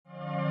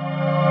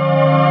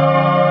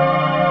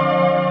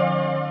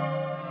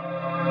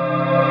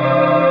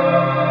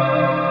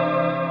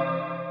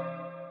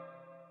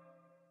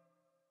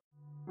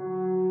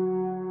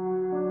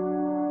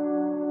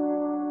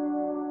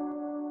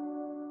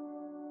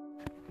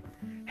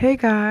Hey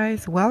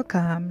guys,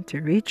 welcome to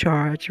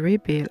Recharge,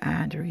 Rebuild,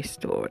 and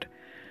Restored.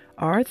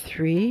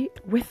 R3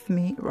 with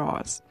me,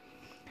 Ross.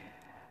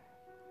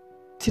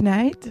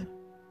 Tonight,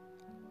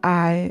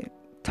 I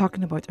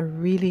talking about a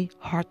really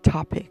hard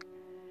topic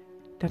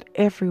that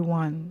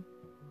everyone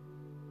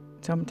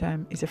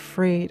sometimes is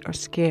afraid or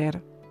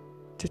scared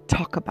to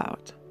talk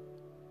about.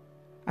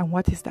 And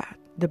what is that?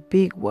 The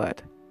big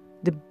word.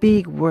 The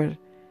big word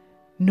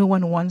no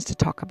one wants to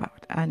talk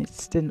about. And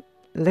it's the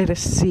letter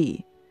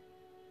C.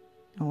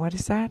 And what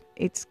is that?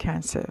 It's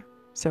cancer.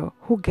 So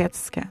who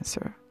gets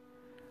cancer?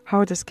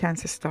 How does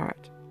cancer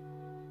start?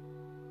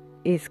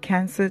 Is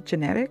cancer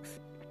genetic?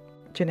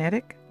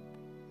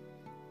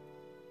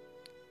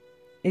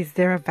 Is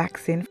there a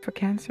vaccine for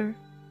cancer?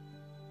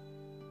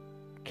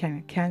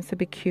 Can cancer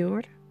be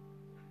cured?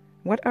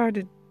 What are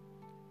the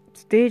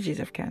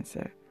stages of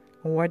cancer?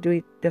 What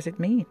does it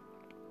mean?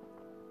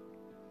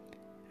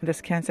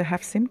 Does cancer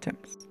have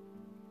symptoms?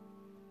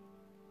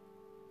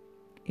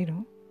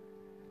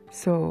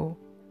 So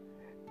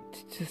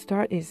to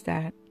start is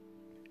that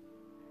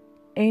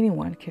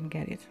anyone can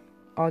get it.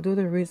 Although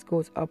the risk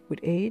goes up with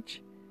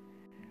age,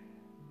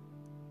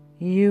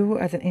 you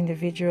as an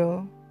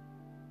individual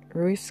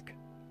risk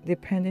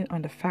depending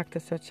on the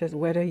factors such as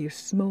whether you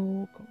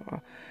smoke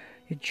or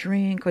you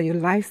drink or your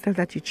lifestyle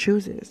that you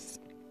chooses,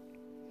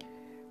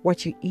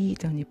 what you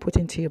eat and you put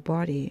into your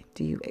body.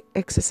 Do you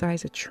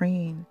exercise or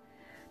train?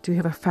 Do you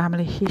have a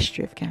family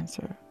history of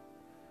cancer?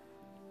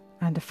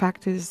 And the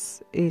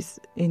factors is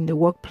in the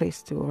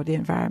workplace too, or the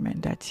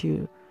environment that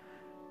you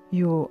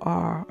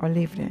are or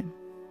live in.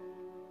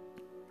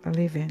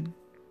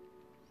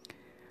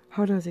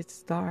 How does it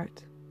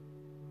start?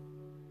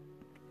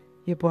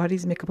 Your body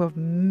is made up of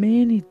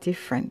many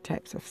different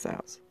types of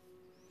cells.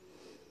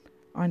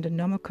 Under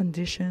normal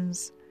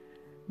conditions,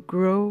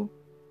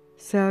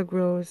 cell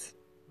grows,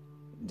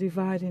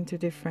 divide into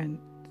different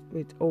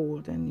with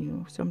old and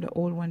new. Some of the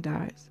old one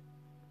dies.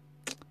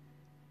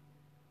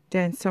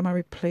 Then some are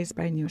replaced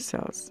by new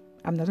cells.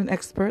 I'm not an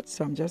expert,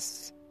 so I'm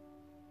just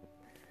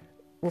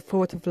for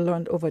what I've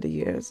learned over the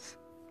years.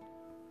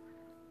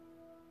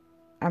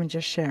 I'm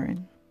just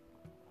sharing.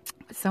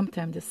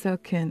 Sometimes the cell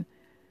can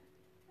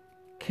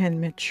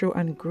mature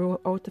and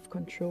grow out of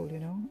control,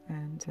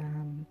 and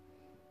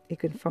it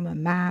can form a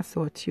mass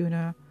or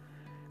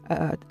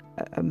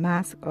a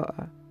mass or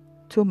a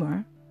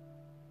tumor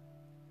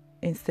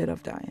instead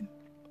of dying.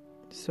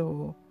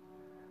 So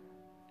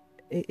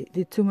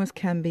the tumors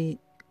can be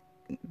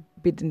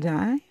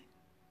benign,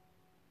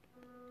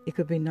 it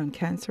could be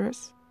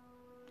non-cancerous,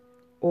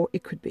 or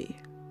it could be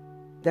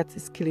that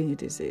is killing your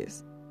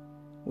disease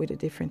with the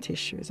different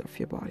tissues of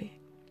your body.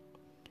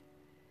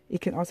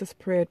 It can also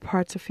spread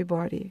parts of your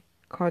body,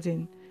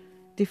 causing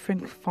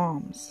different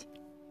forms.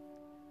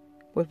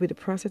 But with the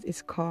process,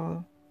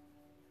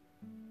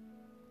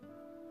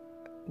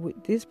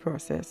 with this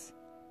process,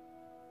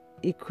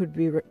 it could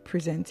be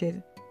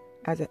represented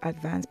as an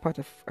advanced part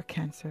of a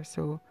cancer.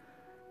 So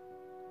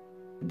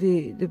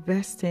the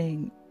best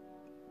thing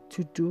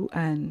to do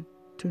and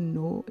to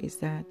know is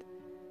that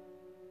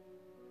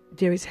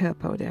there is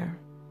help out there.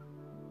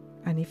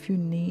 And if you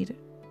need,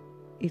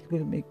 it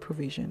will make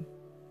provision.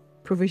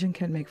 Provision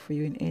can make for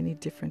you in any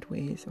different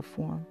ways or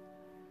form.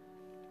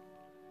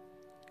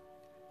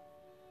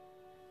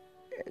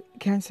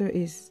 Cancer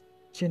is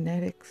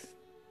genetics,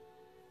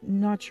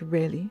 not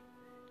really,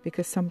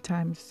 because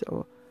sometimes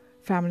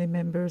family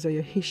members or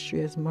your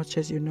history, as much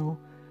as you know,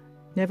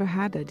 never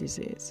had that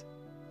disease,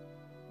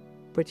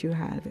 but you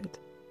have it,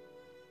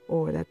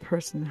 or that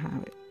person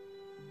have it,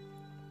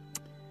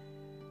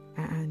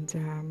 and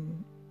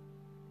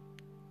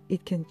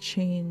it can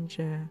change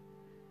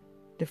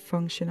the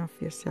function of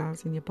your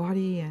cells in your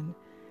body and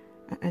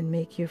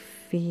make you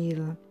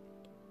feel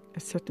a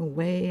certain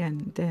way,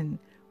 and then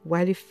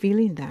while you're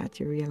feeling that,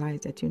 you realize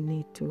that you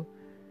need to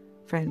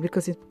find,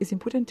 because it's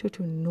important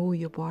to know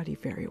your body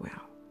very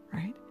well,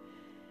 right?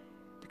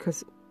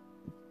 Because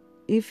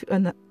if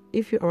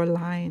you are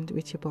aligned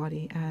with your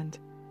body and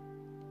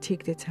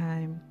take the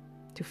time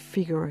to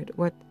figure out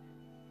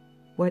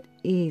what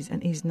is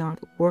and is not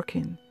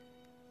working,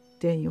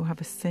 then you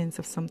have a sense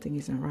of something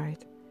isn't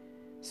right.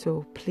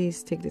 So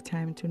please take the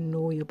time to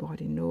know your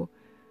body.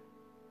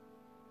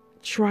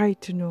 Try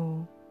to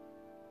know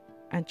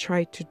and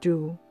try to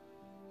do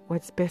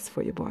what's best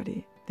for your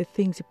body. The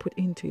things you put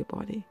into your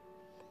body.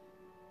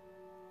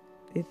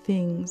 The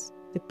things,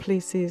 the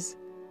places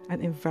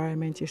and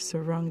environment you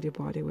surround your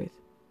body with.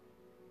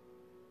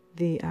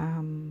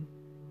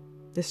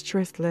 The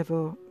stress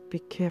level, be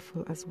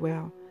careful as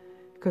well,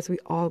 because we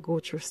all go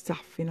through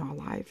stuff in our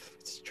life.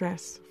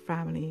 Stress,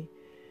 family,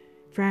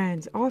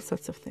 friends, all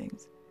sorts of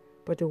things.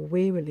 But the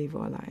way we live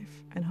our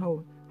life and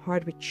how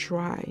hard we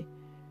try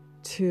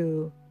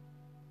to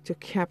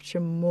capture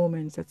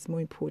moments, that's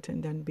more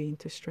important than being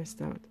too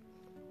stressed out.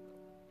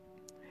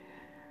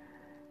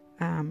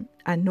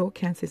 I know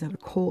cancer is not a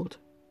cold.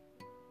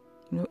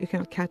 You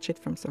cannot catch it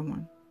from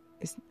someone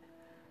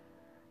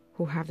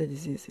who have the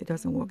disease. It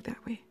doesn't work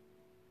that way.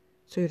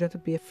 So you don't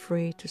have to be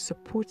afraid to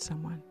support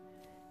someone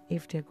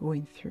if they're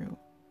going through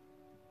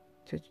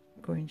to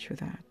going through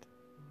that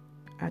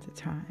at the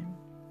time.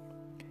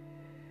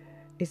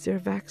 Is there a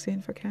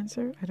vaccine for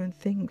cancer? I don't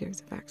think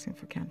there's a vaccine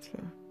for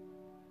cancer.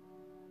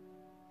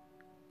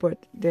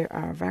 But there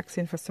are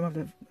vaccines for some of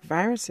the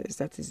viruses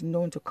that is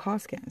known to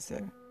cause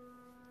cancer,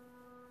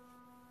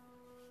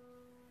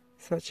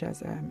 such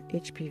as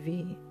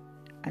HPV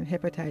and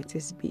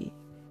hepatitis B.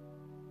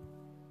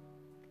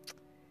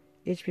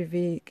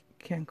 HPV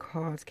can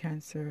cause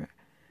cancer,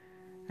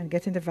 and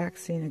getting the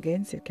vaccine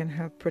against it can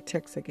help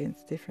protect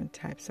against different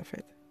types of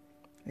it,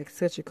 like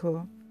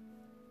cervical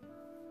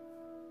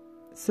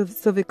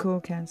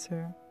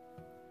cancer,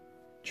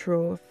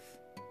 throat,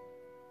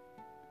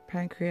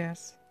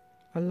 pancreas,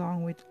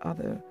 along with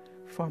other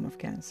form of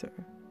cancer.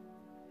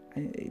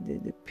 And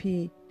the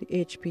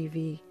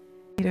HPV,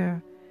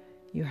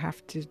 you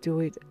have to do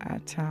it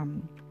at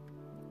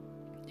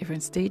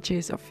different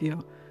stages of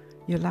your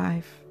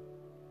life,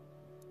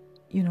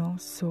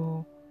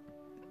 so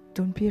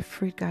don't be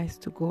afraid, guys,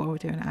 to go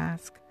out there and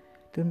ask.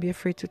 Don't be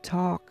afraid to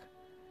talk.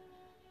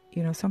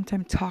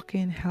 Sometimes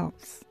talking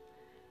helps.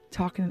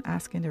 Talking and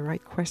asking the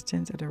right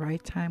questions at the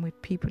right time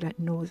with people that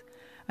knows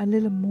a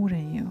little more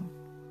than you,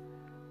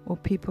 or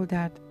people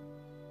that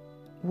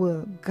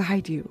will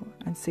guide you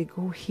and say,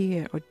 go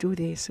here or do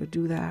this or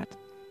do that.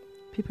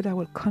 People that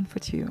will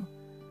comfort you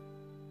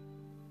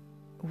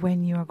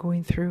when you are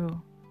going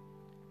through.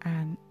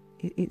 And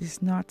it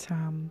is not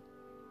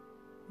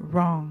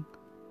wrong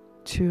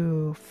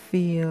to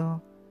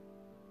feel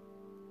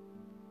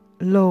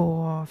low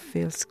or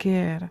feel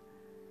scared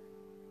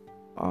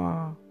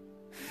or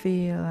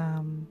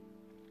feel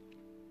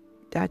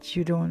that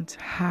you don't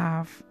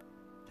have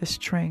the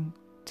strength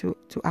to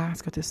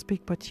ask or to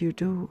speak, but you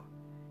do.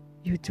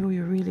 You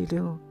really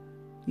do.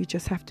 You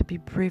just have to be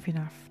brave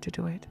enough to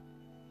do it.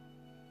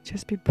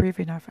 Just be brave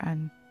enough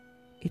and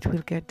it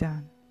will get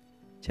done.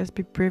 Just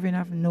be brave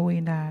enough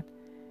knowing that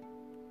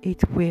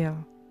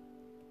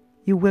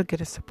you will get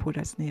the support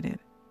that's needed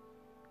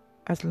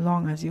as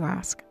long as you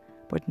ask.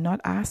 But not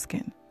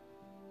asking,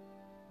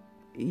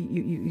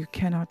 you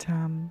cannot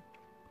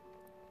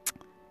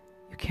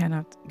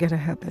get the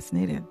help that's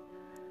needed.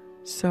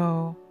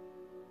 So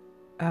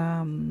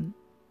and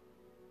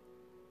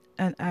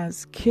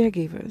as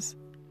caregivers,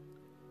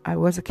 I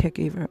was a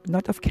caregiver,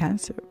 not of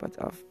cancer, but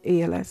of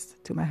ALS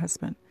to my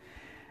husband.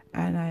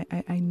 And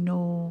I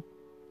know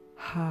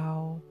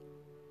how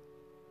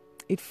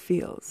it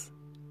feels.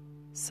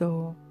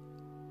 So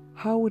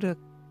how would a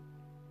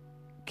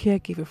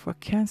caregiver for a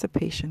cancer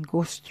patient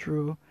goes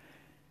through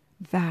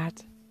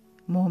that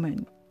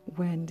moment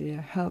when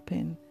they're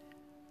helping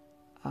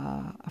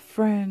a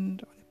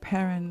friend or a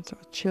parent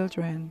or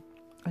children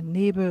or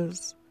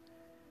neighbors,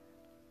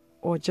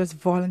 or just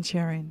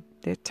volunteering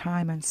their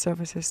time and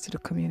services to the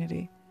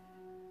community?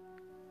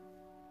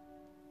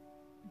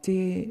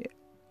 They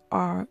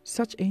are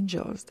such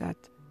angels that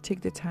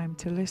take the time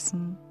to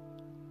listen,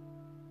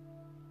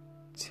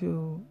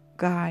 to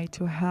guide,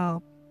 to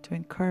help, to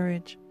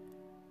encourage.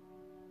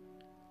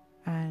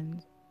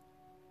 And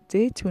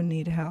they too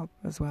need help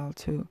as well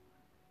to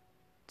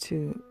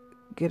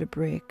get a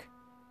break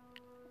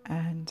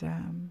and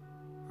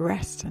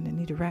rest, and they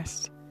need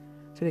rest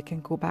so they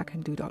can go back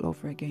and do it all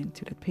over again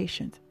to the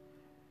patient.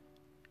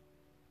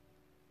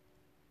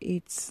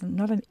 It's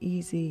not an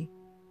easy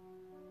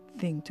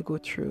thing to go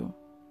through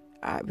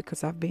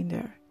because I've been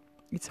there.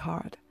 It's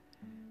hard.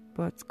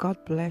 But God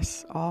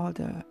bless all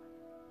the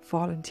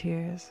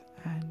volunteers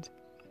and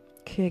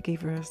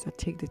caregivers that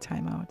take the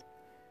time out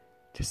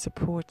to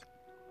support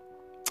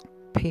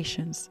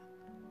patients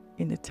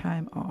in the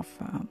time of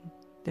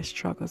their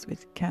struggles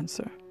with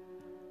cancer.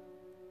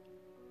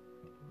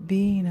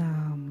 Being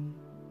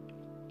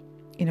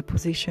in a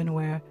position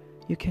where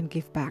you can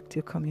give back to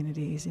your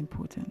community is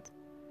important.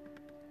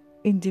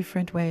 In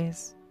different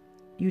ways.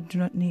 You do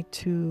not need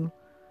to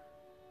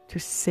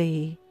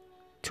say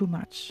too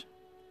much.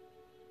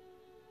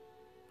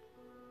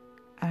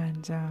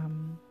 And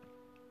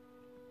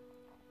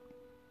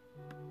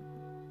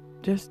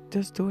just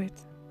do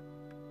it.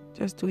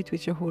 Just do it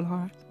with your whole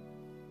heart.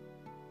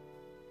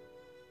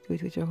 Do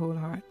it with your whole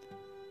heart.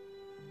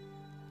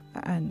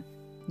 And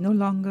no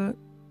longer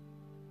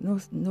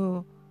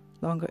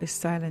a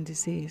silent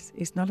disease.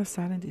 It's not a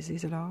silent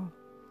disease at all.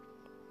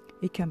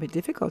 It can be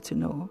difficult to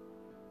know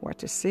what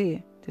to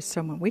say to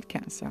someone with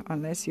cancer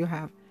unless you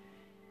have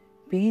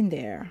been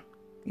there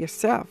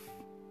yourself,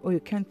 or you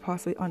can't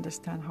possibly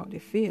understand how they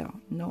feel.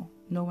 No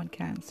one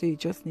can. So you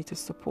just need to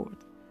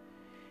support.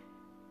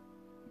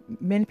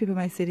 Many people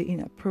might say the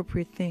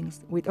inappropriate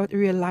things without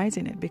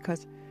realizing it,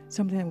 because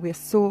sometimes we're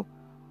so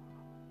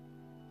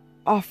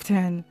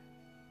often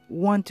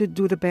want to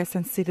do the best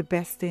and say the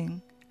best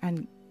thing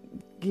and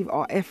give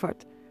our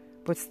effort,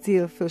 but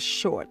still feel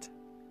short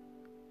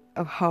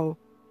of how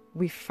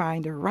we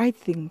find the right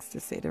things to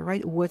say, the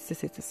right words to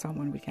say to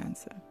someone with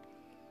cancer.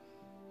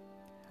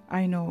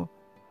 I know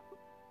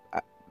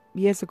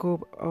years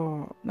ago,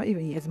 or not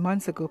even years,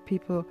 months ago,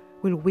 people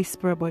will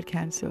whisper about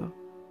cancer.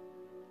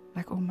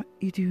 Like, oh my,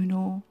 do you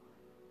know?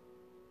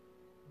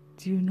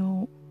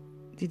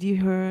 Did you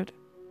heard?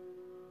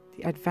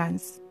 the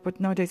advanced, but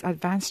now there's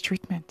advanced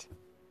treatment.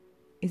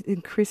 It's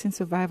increasing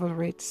survival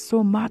rate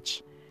so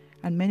much,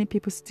 and many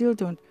people still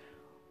don't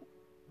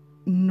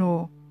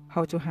know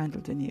how to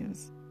handle the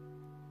news.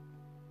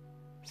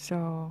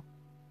 So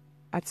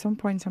at some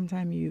point,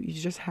 sometime you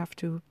just have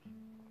to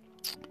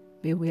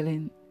be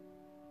willing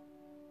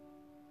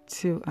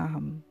to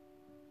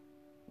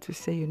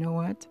say, you know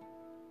what,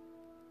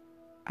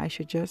 I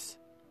should just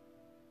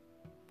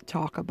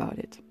talk about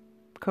it,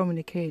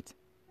 communicate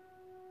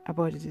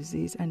about the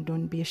disease, and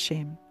don't be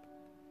ashamed.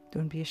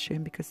 Don't be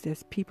ashamed, because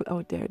there's people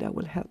out there that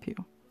will help you.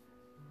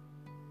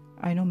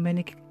 I know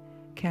many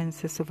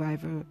cancer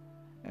survivors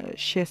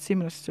share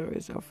similar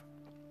stories of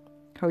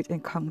how it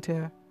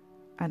encounter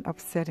and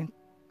upsetting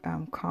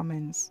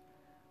comments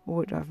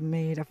would have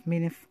made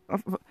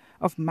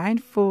of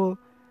mindful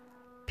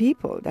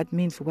people that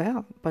means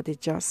well, but they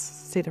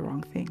just say the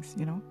wrong things,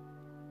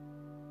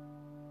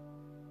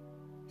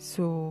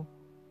 So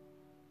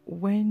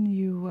when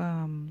you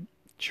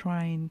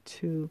trying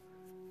to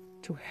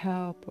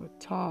help or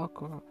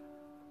talk or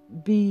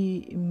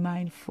be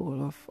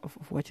mindful of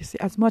what you say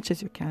as much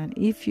as you can.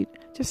 If you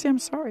just say I'm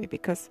sorry,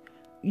 because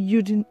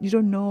you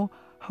don't know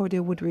how they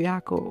would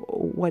react or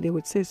what they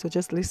would say, so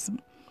just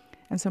listen.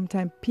 And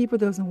sometimes people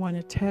doesn't want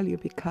to tell you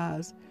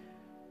because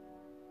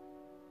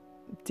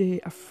they're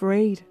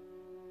afraid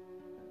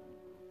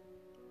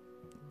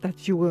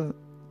that you will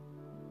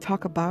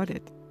talk about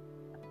it.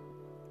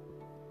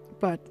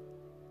 But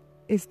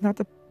it's not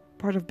a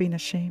part of being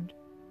ashamed.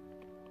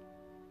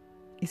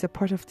 It's a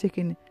part of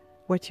taking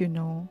what you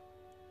know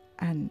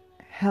and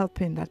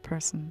helping that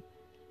person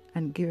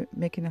and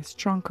making a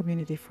strong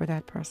community for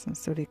that person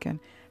so they can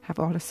have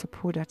all the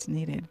support that's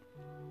needed.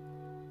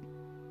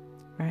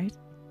 Right?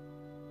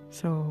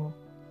 So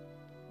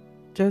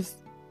just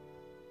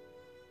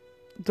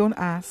don't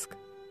ask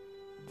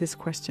these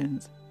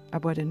questions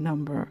about a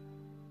number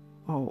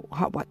or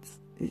what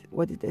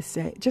did they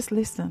say. Just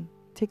listen.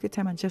 Take the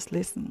time and just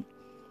listen.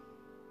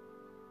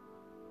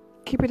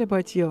 Keep it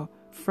about your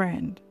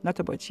friend, not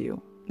about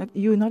you.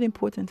 You're not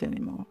important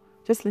anymore.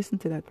 Just listen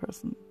to that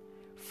person.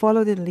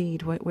 Follow the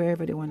lead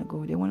wherever they want to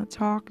go. They want to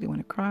talk, they want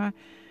to cry,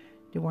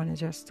 they want to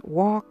just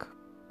walk.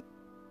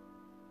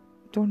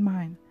 Don't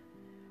mind.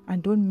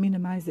 And don't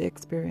minimize the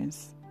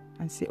experience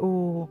and say,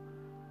 oh,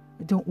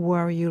 don't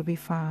worry, you'll be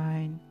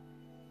fine.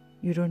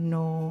 You don't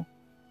know.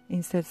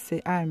 Instead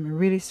say, I'm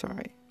really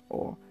sorry,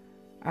 or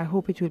I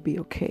hope it will be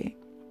okay.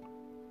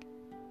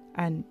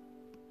 And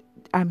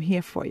I'm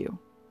here for you.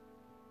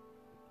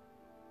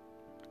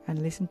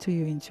 And listen to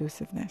your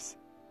intuitiveness.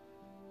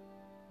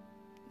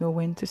 Know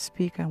when to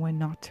speak and when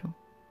not to.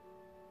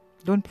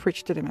 Don't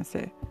preach to them and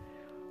say,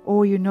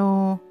 oh,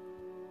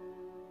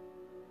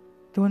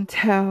 don't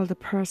tell the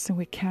person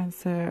with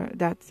cancer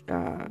that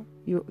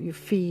you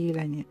feel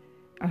and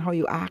how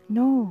you act.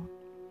 No.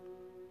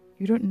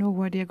 You don't know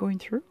what they're going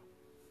through.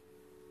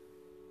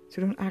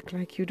 So don't act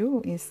like you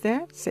do.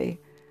 Instead, say,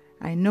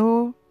 I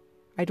know,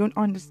 I don't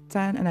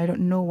understand, and I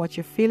don't know what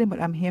you're feeling,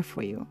 but I'm here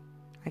for you.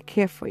 I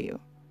care for you.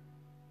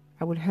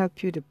 I will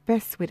help you the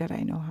best way that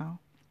I know how.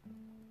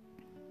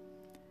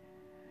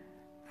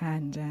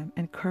 And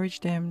encourage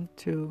them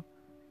to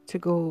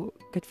go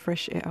get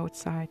fresh air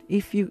outside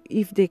if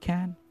they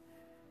can.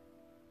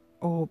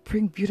 Or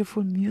bring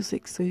beautiful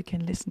music so you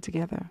can listen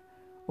together.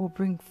 Or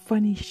bring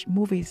funny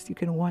movies you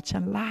can watch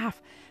and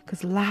laugh.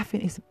 Because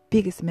laughing is the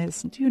biggest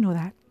medicine. Do you know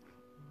that?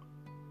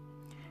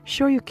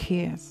 Show your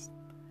cares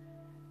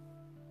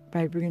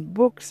by bringing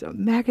books or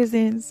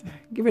magazines,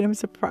 giving them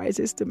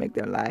surprises to make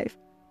them laugh.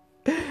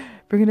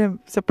 Bringing them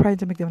surprises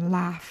to make them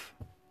laugh.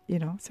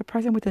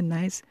 Surprise them with a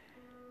nice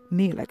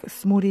meal, like a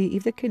smoothie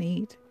if they can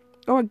eat.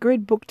 Or a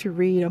great book to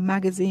read, or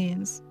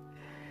magazines.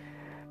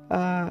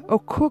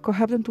 Or cook, or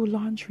have them do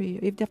laundry.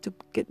 If they have to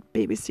get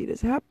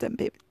babysitters, help them.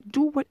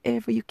 Do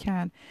whatever you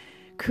can.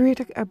 Create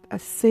a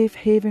safe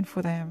haven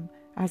for them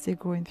as they're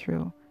going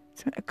through.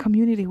 It's a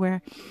community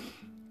where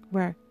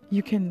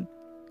you can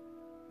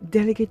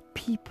delegate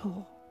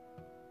people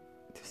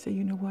to say,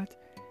 you know what,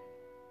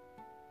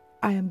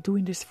 I am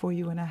doing this for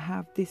you, and I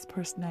have this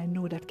person I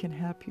know that can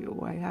help you.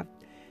 Or I have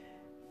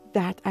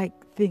that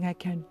thing I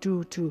can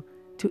do to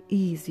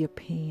ease your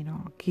pain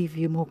or give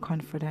you more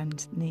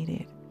confidence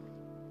needed.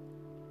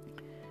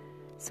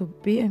 So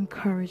be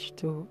encouraged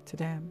to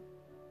them.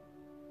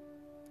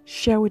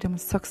 Share with them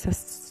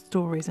success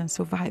stories and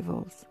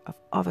survivals of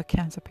other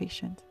cancer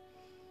patients.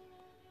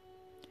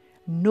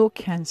 No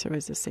cancer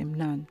is the same,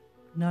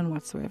 none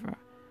whatsoever.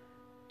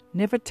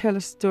 Never tell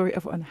a story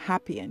of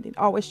unhappy ending.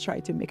 Always try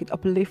to make it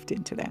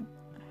uplifting to them.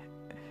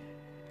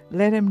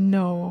 Let them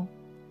know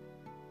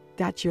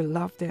that you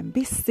love them.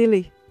 Be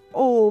silly.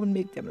 Oh,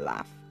 make them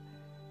laugh.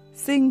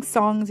 Sing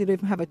songs you don't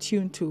even have a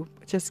tune to.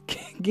 Just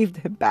give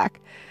them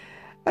back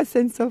a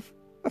sense of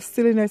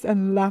silliness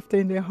and laughter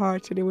in their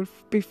heart, so they will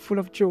be full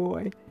of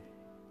joy.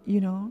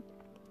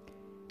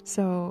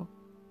 So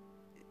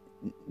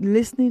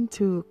listening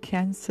to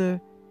cancer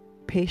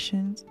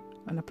patients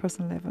on a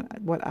personal level,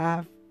 what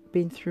I've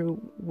been through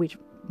with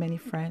many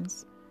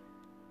friends,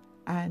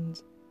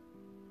 and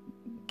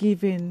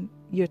giving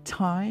your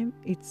time,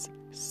 it's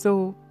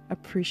so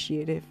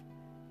appreciative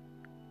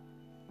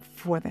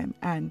for them,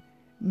 and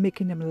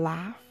making them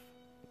laugh,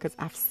 because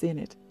I've seen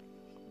it,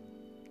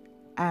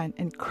 and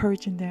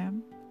encouraging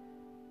them.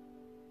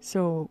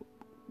 So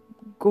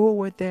go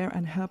over there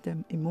and help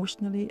them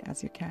emotionally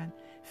as you can,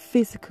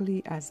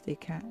 physically as they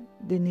can.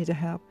 They need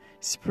help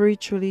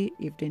spiritually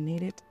if they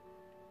need it.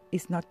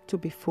 It's not to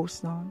be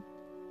forced on.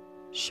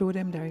 Show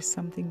them there is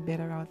something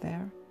better out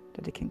there,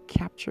 that they can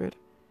capture it,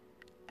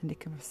 and they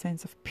can have a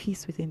sense of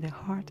peace within their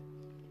heart.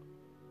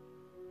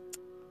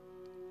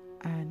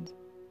 And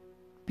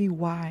be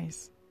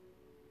wise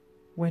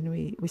when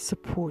we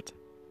support,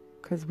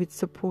 because with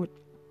support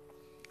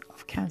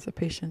of cancer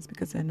patients,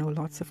 because I know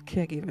lots of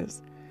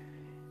caregivers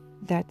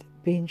that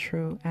been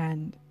through,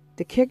 and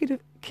the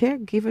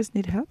caregivers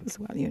need help as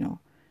well,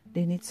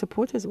 they need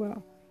support as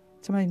well.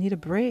 Somebody need a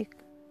break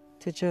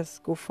to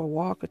just go for a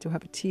walk, or to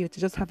have a tea, or to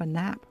just have a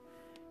nap,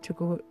 to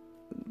go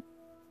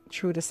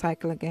through the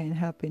cycle again,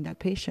 helping that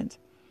patient.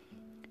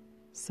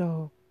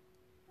 So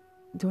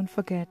don't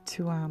forget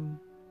to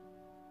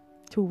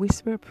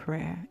whisper a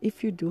prayer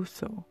if you do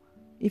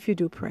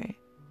pray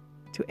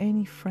to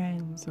any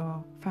friends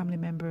or family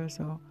members,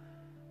 or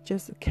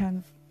just a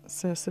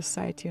cancer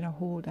society in a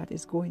whole that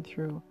is going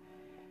through,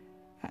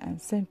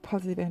 and send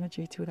positive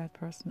energy to that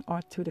person,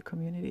 or to the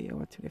community,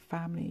 or to the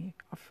family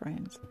or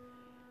friends,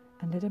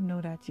 and let them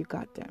know that you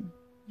got them.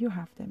 You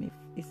have them if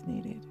it's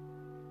needed.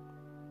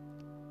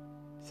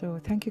 So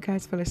thank you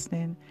guys for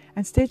listening,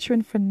 and stay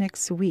tuned for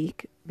next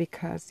week,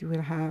 because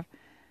we'll have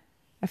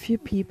a few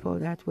people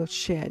that will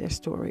share their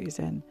stories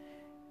and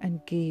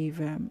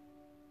give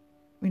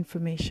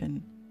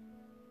information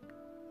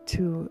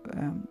to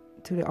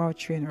the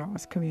Archery and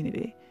Ross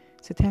community.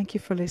 So thank you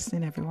for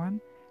listening, everyone.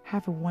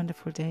 Have a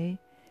wonderful day.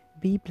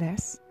 Be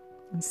blessed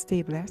and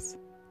stay blessed.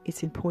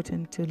 It's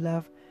important to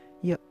love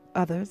your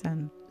others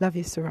and love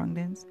your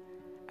surroundings,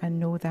 and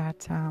know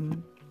that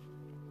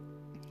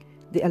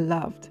they are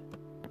loved.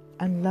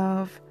 And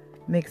love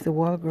makes the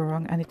world go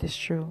wrong, and it is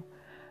true.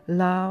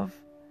 Love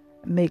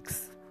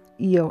makes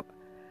your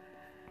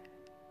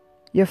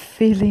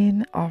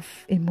feeling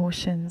of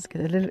emotions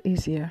get a little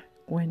easier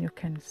when you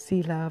can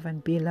see love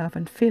and be love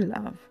and feel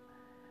love.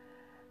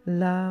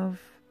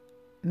 Love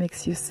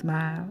makes you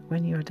smile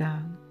when you're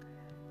down,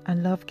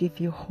 and love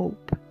gives you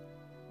hope.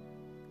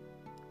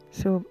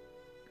 So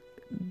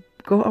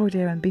go out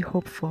there and be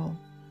hopeful.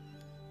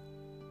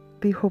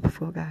 Be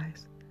hopeful,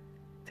 guys.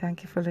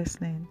 Thank you for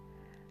listening.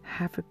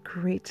 Have a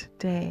great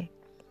day.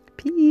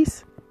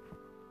 Peace.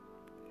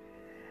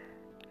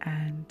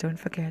 And don't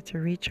forget to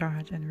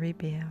recharge and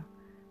rebuild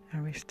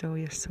and restore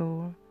your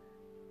soul,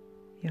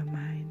 your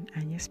mind,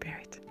 and your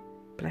spirit.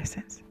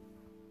 Blessings.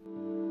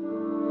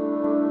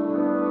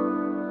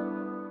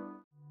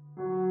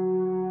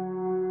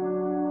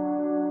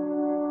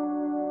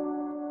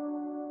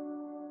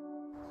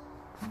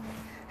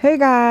 Hey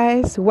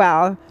guys,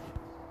 well,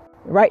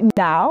 right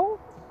now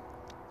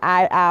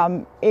I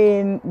am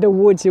in the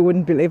woods. You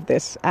wouldn't believe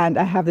this. And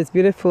I have this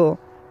beautiful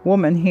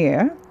woman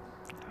here.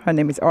 Her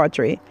name is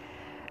Audrey.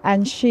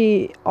 And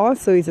she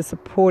also is a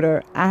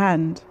supporter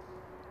and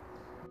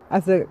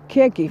as a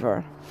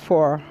caregiver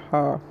for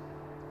her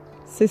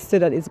sister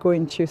that is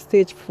going through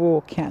stage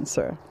 4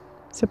 cancer.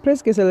 So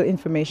please give us a little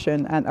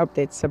information and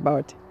updates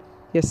about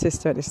your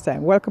sister this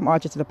time. Welcome,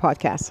 Audrey, to the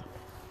podcast.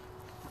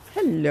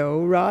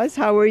 Hello, Roz.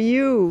 How are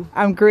you?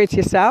 I'm great.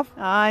 Yourself?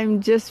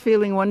 I'm just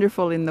feeling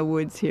wonderful in the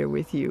woods here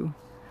with you.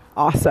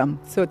 Awesome.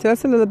 So tell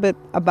us a little bit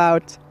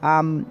about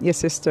your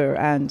sister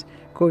and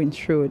going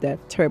through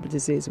that terrible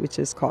disease, which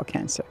is called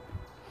cancer.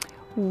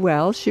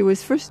 Well, she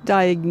was first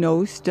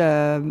diagnosed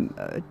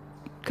a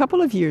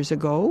couple of years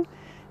ago.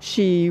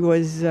 She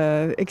was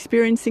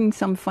experiencing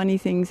some funny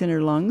things in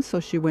her lungs,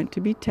 so she went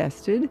to be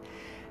tested.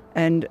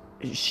 And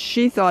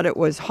she thought it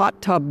was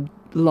hot tub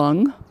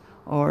lung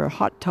or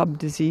hot tub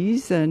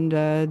disease, and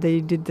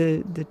they did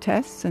the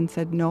tests and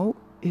said, no,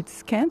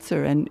 it's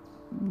cancer, and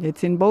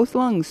it's in both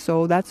lungs,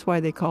 so that's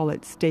why they call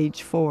it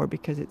stage 4,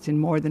 because it's in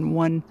more than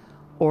one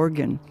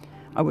organ.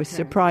 I was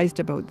surprised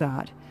about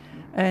that.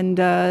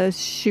 And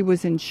she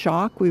was in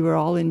shock. We were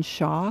all in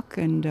shock,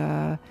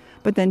 and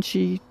but then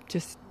she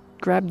just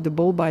grabbed the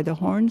bull by the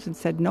horns and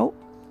said, no,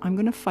 I'm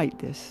going to fight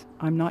this.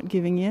 I'm not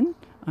giving in.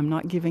 I'm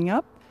not giving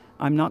up.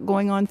 I'm not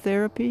going on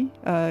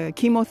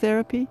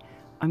chemotherapy.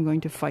 I'm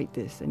going to fight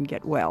this and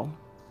get well.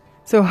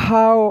 So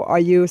how are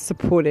you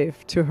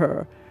supportive to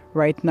her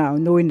right now,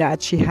 knowing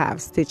that she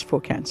has stage 4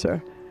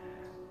 cancer?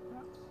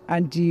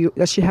 And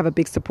does she have a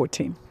big support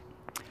team?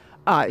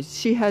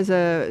 She has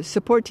a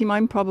support team.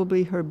 I'm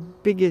probably her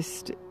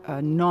biggest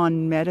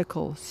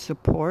non-medical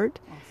support.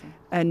 Awesome.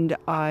 And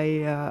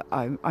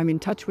I'm in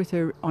touch with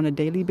her on a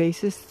daily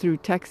basis through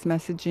text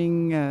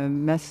messaging,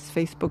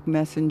 Facebook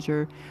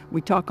Messenger.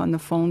 We talk on the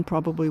phone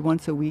probably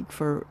once a week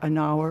for an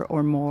hour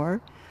or more.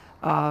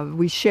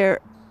 We share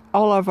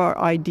all of our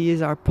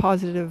ideas, our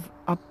positive,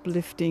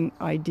 uplifting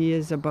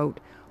ideas about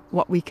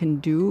what we can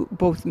do,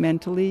 both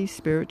mentally,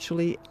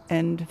 spiritually,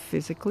 and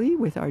physically,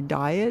 with our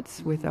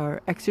diets, with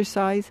our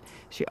exercise.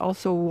 She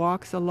also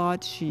walks a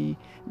lot. She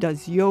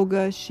does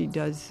yoga. She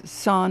does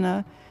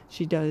sauna.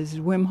 She does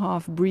Wim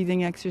Hof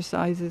breathing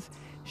exercises.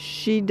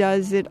 She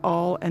does it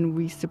all, and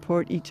we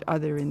support each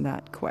other in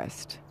that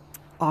quest.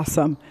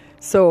 Awesome.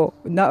 So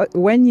now,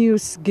 when you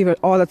give her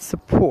all that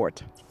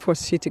support for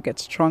she to get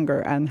stronger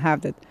and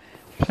have that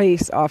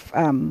place of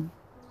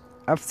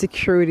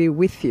security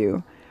with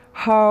you,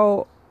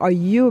 how are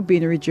you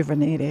being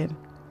rejuvenated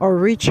or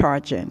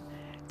recharging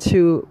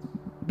to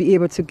be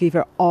able to give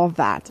her all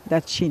that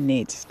she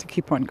needs to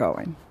keep on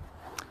going?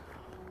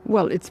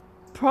 Well, it's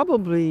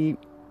probably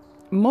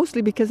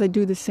mostly because I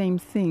do the same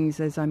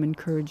things as I'm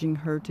encouraging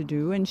her to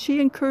do, and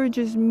she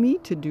encourages me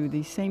to do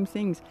these same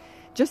things.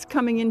 Just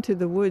coming into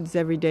the woods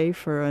every day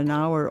for an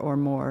hour or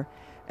more.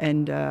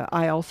 And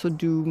I also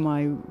do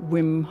my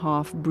Wim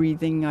Hof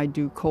breathing. I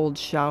do cold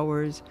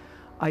showers.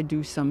 I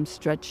do some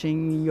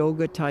stretching,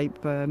 yoga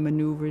type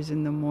maneuvers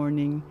in the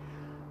morning.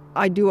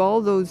 I do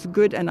all those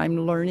good, and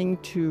I'm learning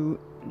to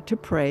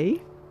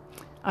pray.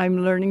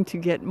 I'm learning to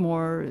get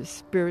more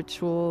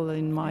spiritual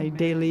in my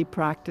daily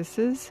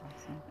practices.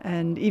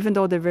 And even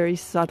though they're very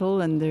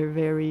subtle and they're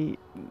very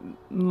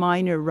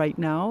minor right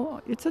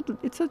now, it's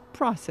a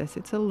process.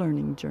 It's a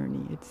learning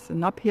journey. It's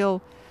an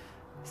uphill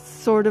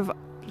sort of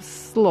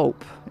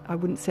slope. I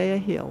wouldn't say a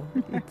hill.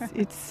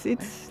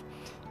 It's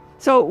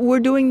so we're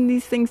doing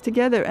these things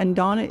together, and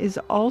Donna is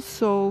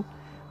also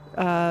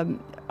on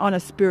a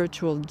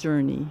spiritual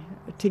journey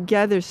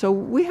together. So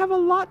we have a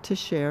lot to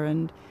share,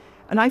 and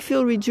I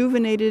feel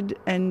rejuvenated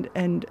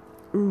and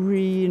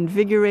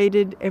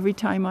reinvigorated every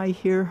time I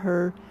hear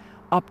her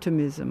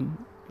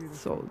optimism.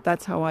 So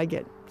that's how I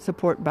get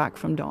support back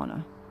from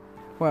Donna.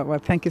 Well,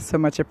 thank you so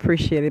much.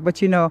 Appreciate it.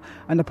 But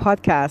on the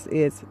podcast,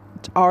 it's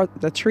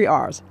the 3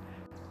 R's: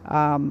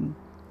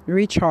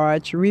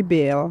 recharge,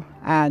 rebuild,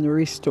 and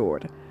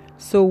restored.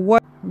 So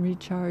what?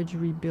 Recharge,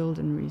 rebuild,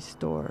 and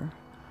restore.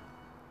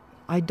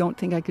 I don't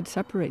think I could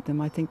separate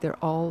them. I think they're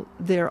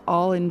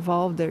all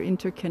involved. They're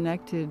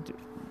interconnected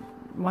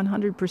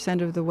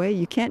 100% of the way.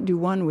 You can't do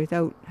one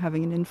without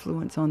having an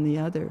influence on the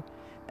other.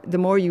 The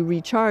more you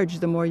recharge,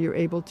 the more you're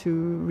able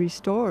to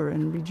restore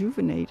and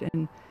rejuvenate,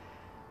 and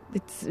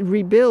it's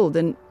rebuild,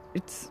 and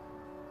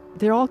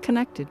they're all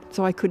connected.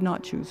 So I could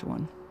not choose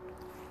one.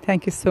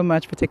 Thank you so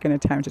much for taking the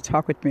time to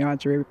talk with me,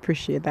 Audrey. We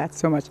appreciate that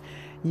so much.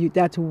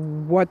 That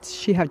what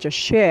she have just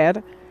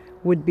shared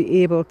would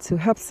be able to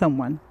help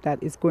someone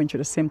that is going through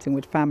the same thing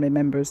with family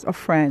members or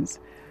friends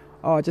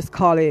or just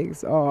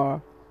colleagues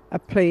or a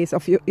place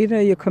of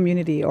either your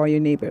community or your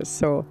neighbors.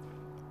 So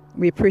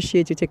we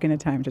appreciate you taking the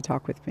time to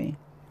talk with me.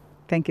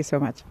 Thank you so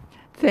much.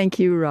 Thank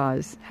you,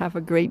 Roz. Have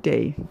a great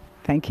day.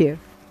 Thank you.